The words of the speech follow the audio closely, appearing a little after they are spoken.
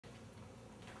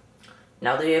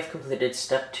Now that you have completed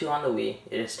step 2 on the Wii,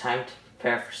 it is time to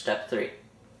prepare for step 3.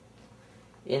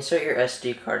 Insert your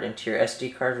SD card into your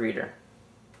SD card reader.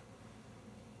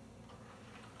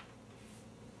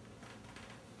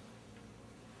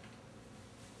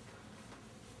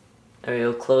 And we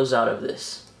will close out of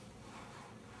this.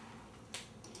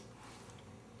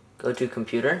 Go to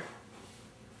Computer,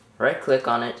 right click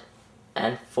on it,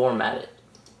 and format it.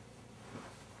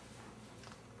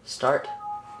 Start,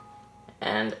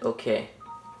 and OK.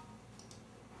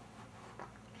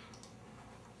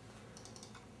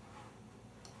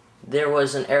 There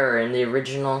was an error in the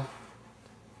original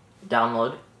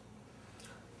download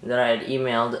that I had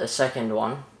emailed a second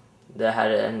one that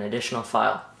had an additional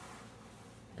file.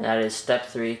 And that is step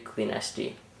 3, clean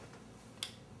SD.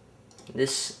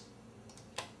 This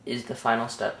is the final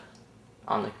step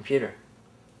on the computer.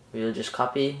 We will just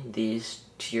copy these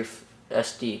to your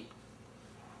SD.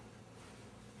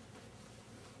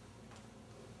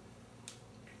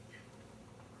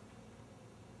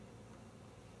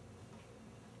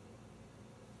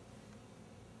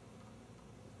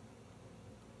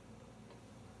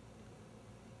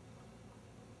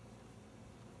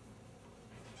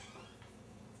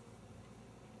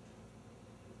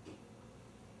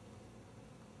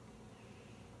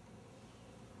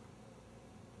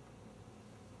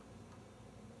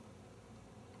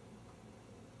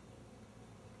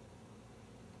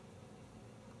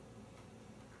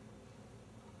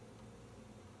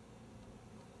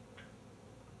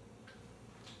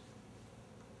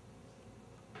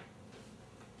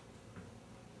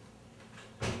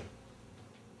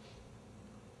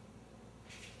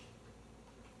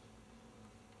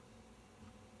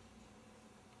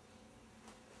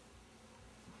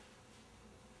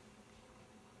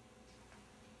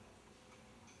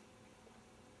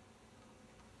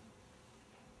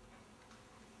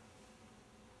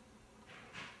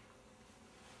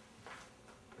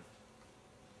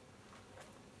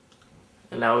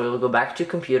 And now we will go back to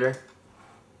computer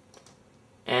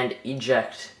and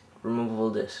eject removable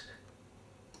disk.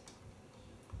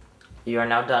 You are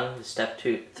now done with step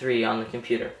 3 on the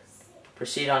computer.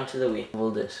 Proceed on to the Wii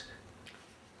removable disk.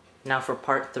 Now for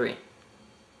part 3.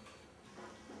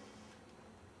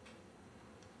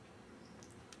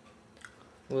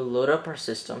 We'll load up our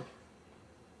system.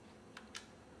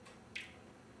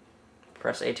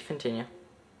 Press A to continue.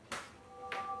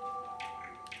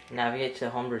 Navigate to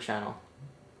the Homebrew channel.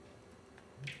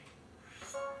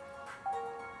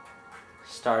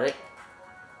 Start it.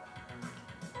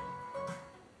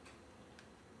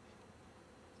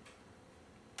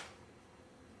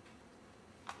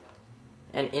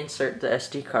 And insert the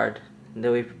SD card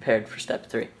that we prepared for step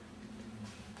 3.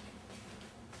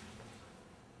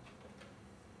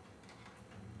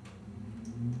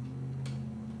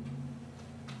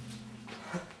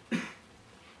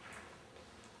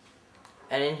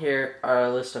 And in here are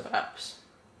a list of apps.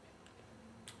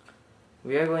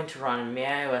 We are going to run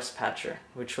MiiOS Patcher,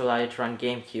 which will allow you to run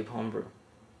GameCube Homebrew.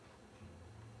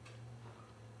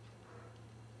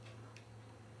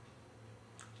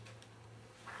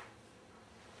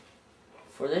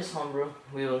 For this homebrew,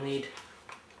 we will need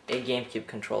a GameCube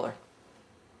controller.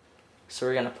 So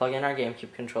we're going to plug in our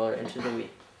GameCube controller into the Wii.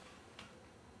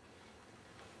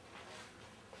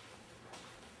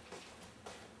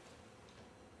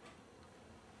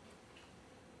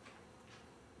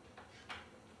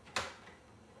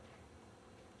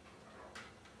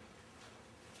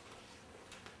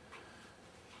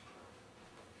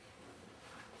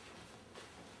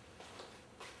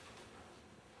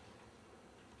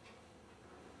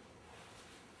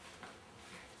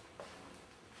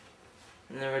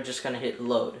 And then we're just going to hit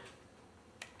load.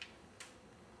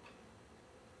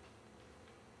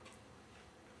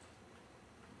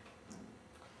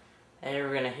 And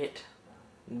we're going to hit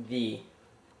the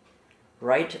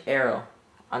right arrow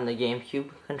on the GameCube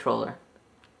controller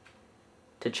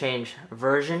to change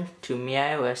version to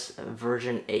MiiOS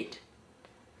version 8.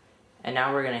 And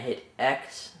now we're going to hit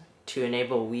X to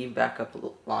enable Wii Backup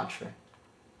Launcher.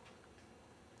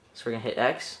 So we're going to hit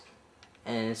X,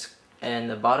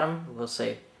 and the bottom will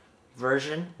say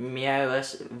version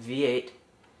MiiOS V8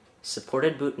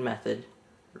 supported boot method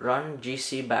run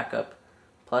GC backup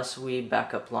plus Wii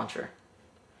Backup Launcher.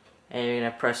 And you're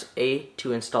going to press A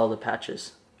to install the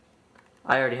patches.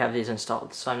 I already have these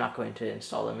installed, so I'm not going to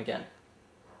install them again.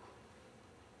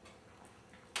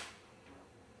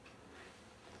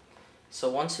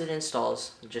 So once it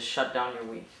installs, just shut down your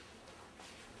Wii.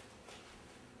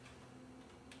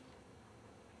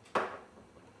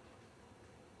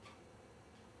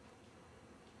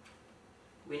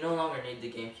 We no longer need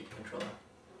the GameCube controller.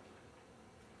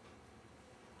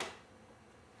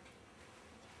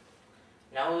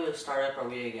 Now we will start up our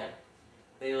Wii again,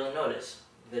 but you will notice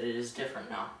that it is different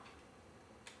now.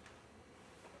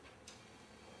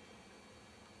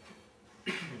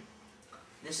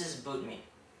 This is Boot Me.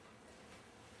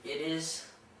 It is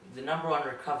the #1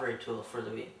 recovery tool for the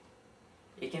Wii.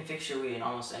 It can fix your Wii in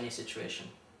almost any situation.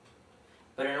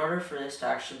 But in order for this to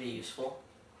actually be useful,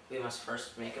 we must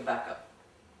first make a backup.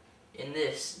 In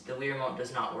this, the Wii remote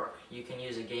does not work. You can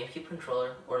use a GameCube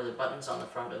controller or the buttons on the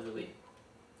front of the Wii.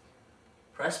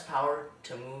 Press power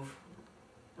to move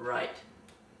right.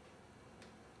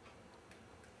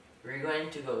 We're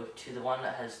going to go to the one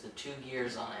that has the 2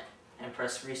 gears on it and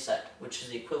press reset, which is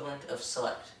the equivalent of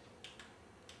select.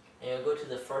 And you'll go to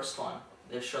the first one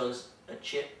that shows a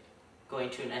chip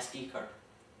going to an SD card.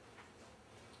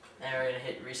 And we're going to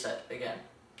hit reset again.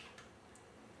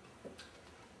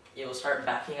 It will start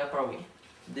backing up our Wii.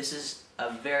 This is a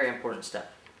very important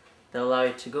step that will allow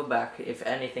you to go back if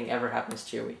anything ever happens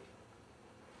to your Wii.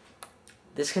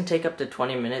 This can take up to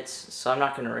 20 minutes, so I'm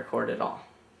not going to record it all.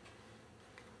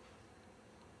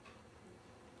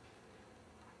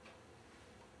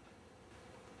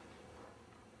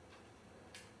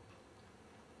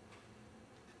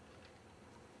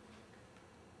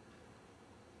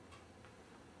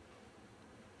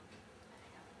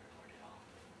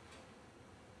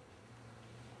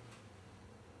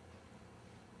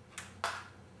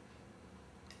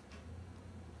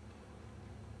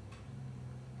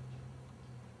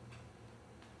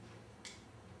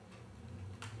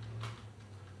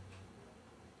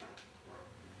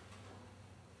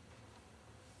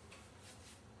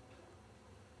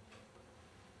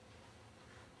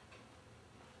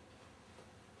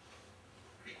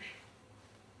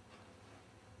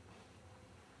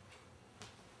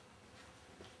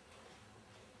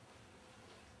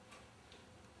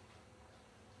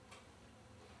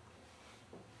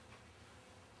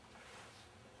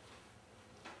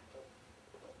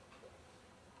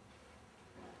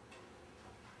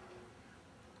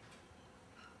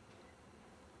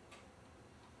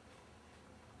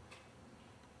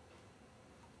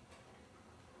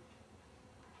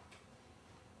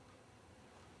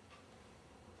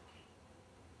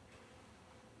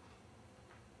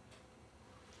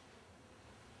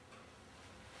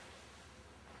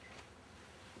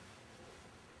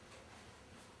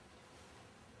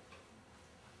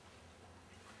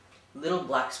 Little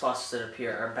black spots that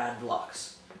appear are bad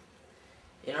blocks.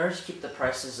 In order to keep the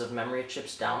prices of memory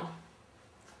chips down,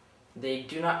 they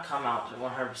do not come out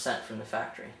 100% from the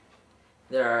factory.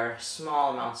 There are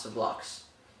small amounts of blocks,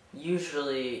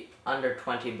 usually under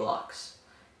 20 blocks,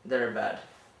 that are bad.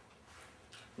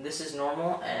 This is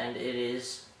normal and it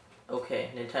is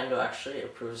okay. Nintendo actually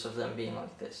approves of them being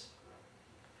like this,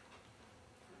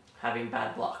 having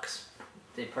bad blocks.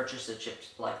 They purchase the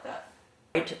chips like that.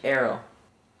 Right arrow.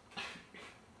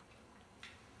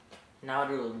 Now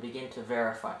it will begin to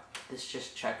verify. This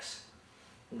just checks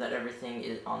that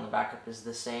everything on the backup is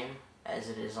the same as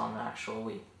it is on the actual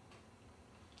Wii.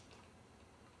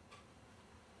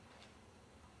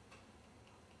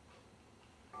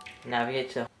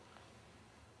 Navigate to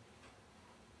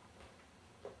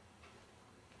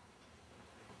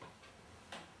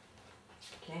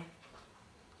okay.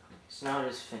 So now it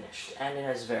is finished and it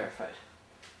has verified.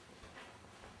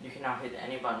 You can now hit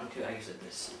any button to exit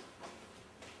this.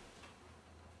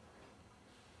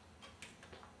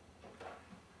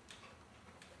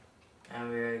 And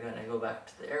we're going to go back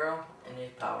to the arrow and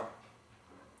hit power.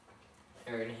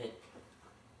 And we're going to hit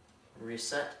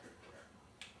reset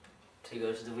to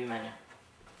go to the Wii menu.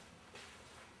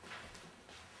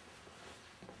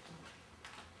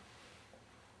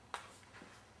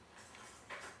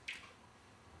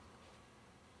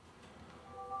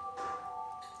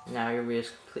 Now your Wii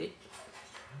is complete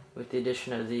with the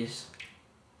addition of these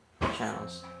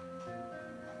channels.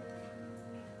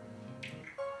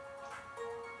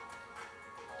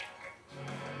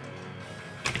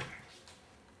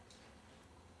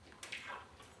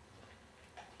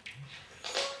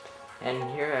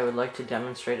 And here I would like to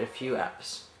demonstrate a few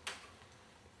apps.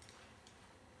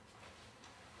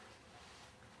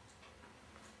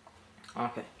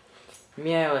 Okay,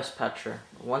 MiiOS Patcher.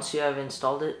 Once you have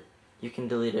installed it, you can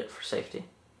delete it for safety.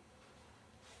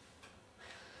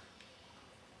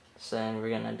 So then we're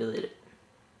gonna delete it.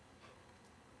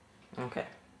 Okay,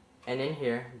 and in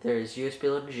here there is USB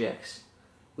Loader GX,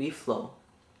 Wii Flow,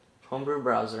 Homebrew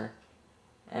Browser,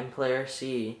 MPlayer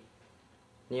CE,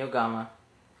 NeoGamma,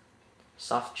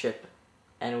 Soft Chip,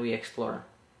 and Wii Explorer.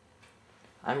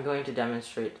 I'm going to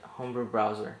demonstrate Homebrew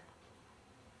Browser.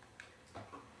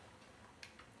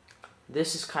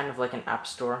 This is kind of like an app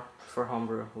store for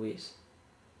homebrew Wiis.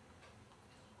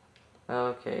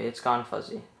 Okay, it's gone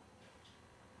fuzzy.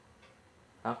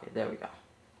 Okay, there we go.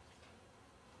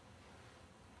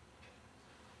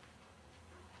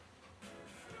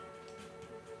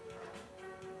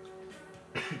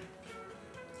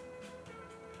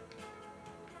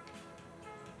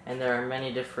 And there are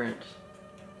many different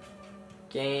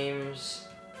games.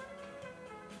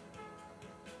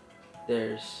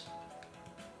 There's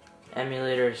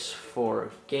emulators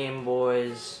for Game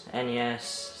Boys, NES,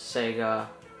 Sega,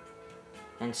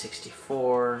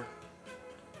 N64,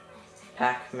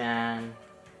 Pac-Man,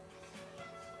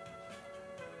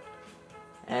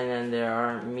 and then there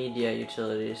are media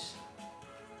utilities.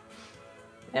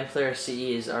 MPlayer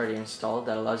CE is already installed.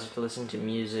 That allows you to listen to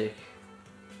music.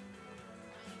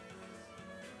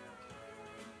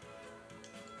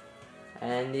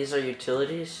 And these are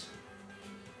utilities.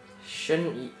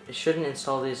 Shouldn't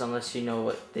install these unless you know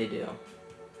what they do.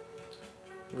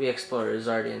 RVExplorer is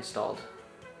already installed.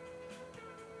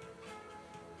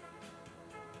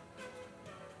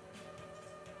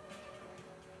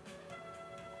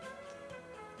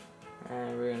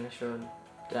 And we're going to show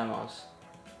demos.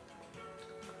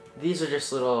 These are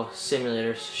just little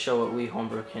simulators to show what we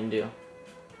homebrew can do.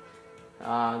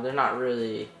 They're not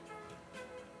really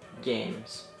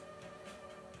games.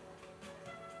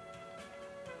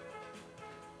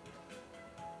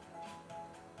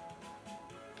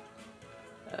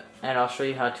 And I'll show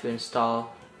you how to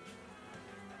install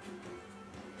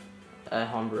a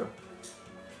homebrew.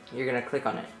 You're going to click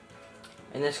on it.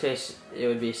 In this case, it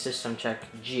would be System Check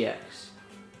GX.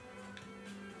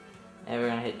 And we're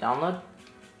going to hit download.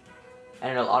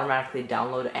 And it'll automatically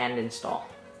download and install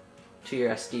to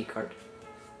your SD card.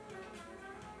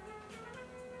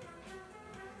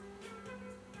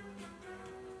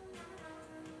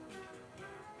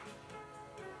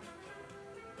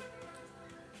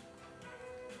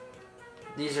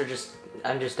 These are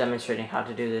I'm just demonstrating how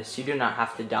to do this. You do not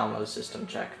have to download System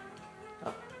Check.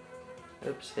 Oh.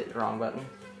 Oops, hit the wrong button.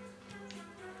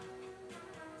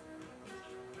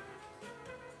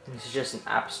 This is just an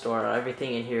app store.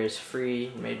 Everything in here is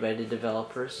free, made by the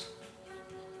developers.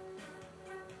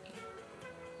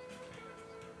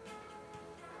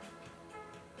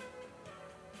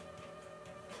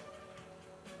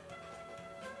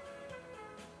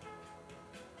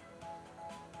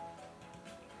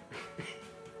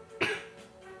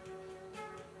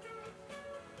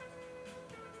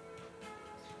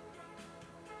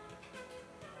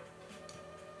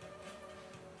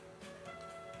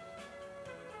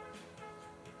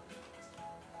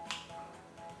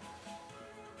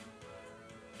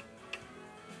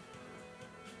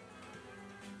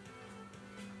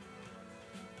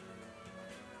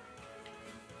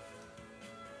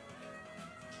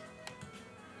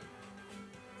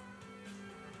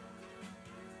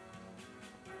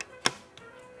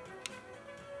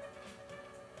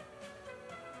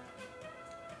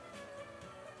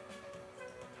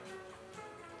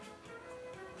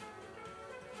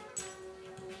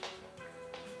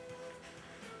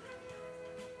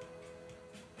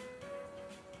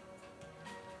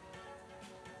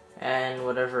 And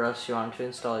whatever else you want to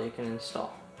install, you can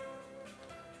install.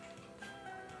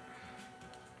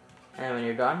 And when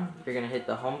you're done, you're going to hit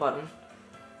the home button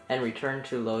and return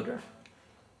to loader.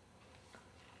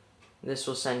 This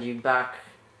will send you back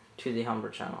to the Homebrew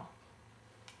channel.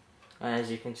 And as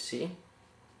you can see,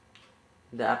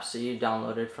 the apps that you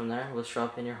downloaded from there will show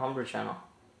up in your Homebrew channel.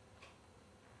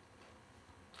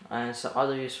 And some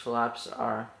other useful apps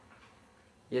are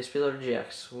USB Loader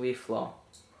GX, WeFlow,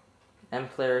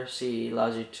 MPlayer CE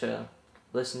allows you to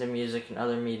listen to music and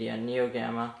other media,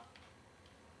 NeoGamma,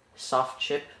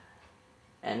 SoftChip,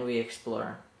 and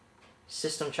RVExplorer.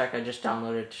 System Check I just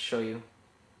downloaded to show you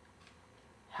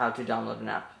how to download an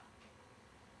app.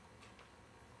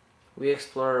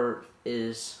 RVExplorer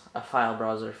is a file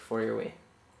browser for your Wii.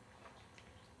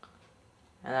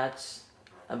 And that's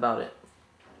about it.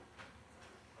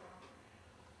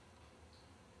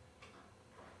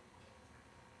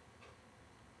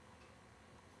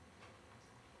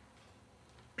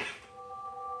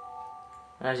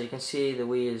 And as you can see, the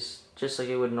Wii is just like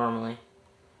it would normally.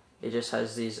 It just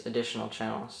has these additional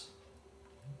channels.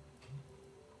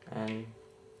 And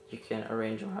you can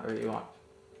arrange them however you want.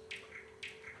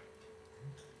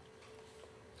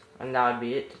 And that would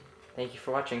be it. Thank you for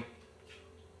watching.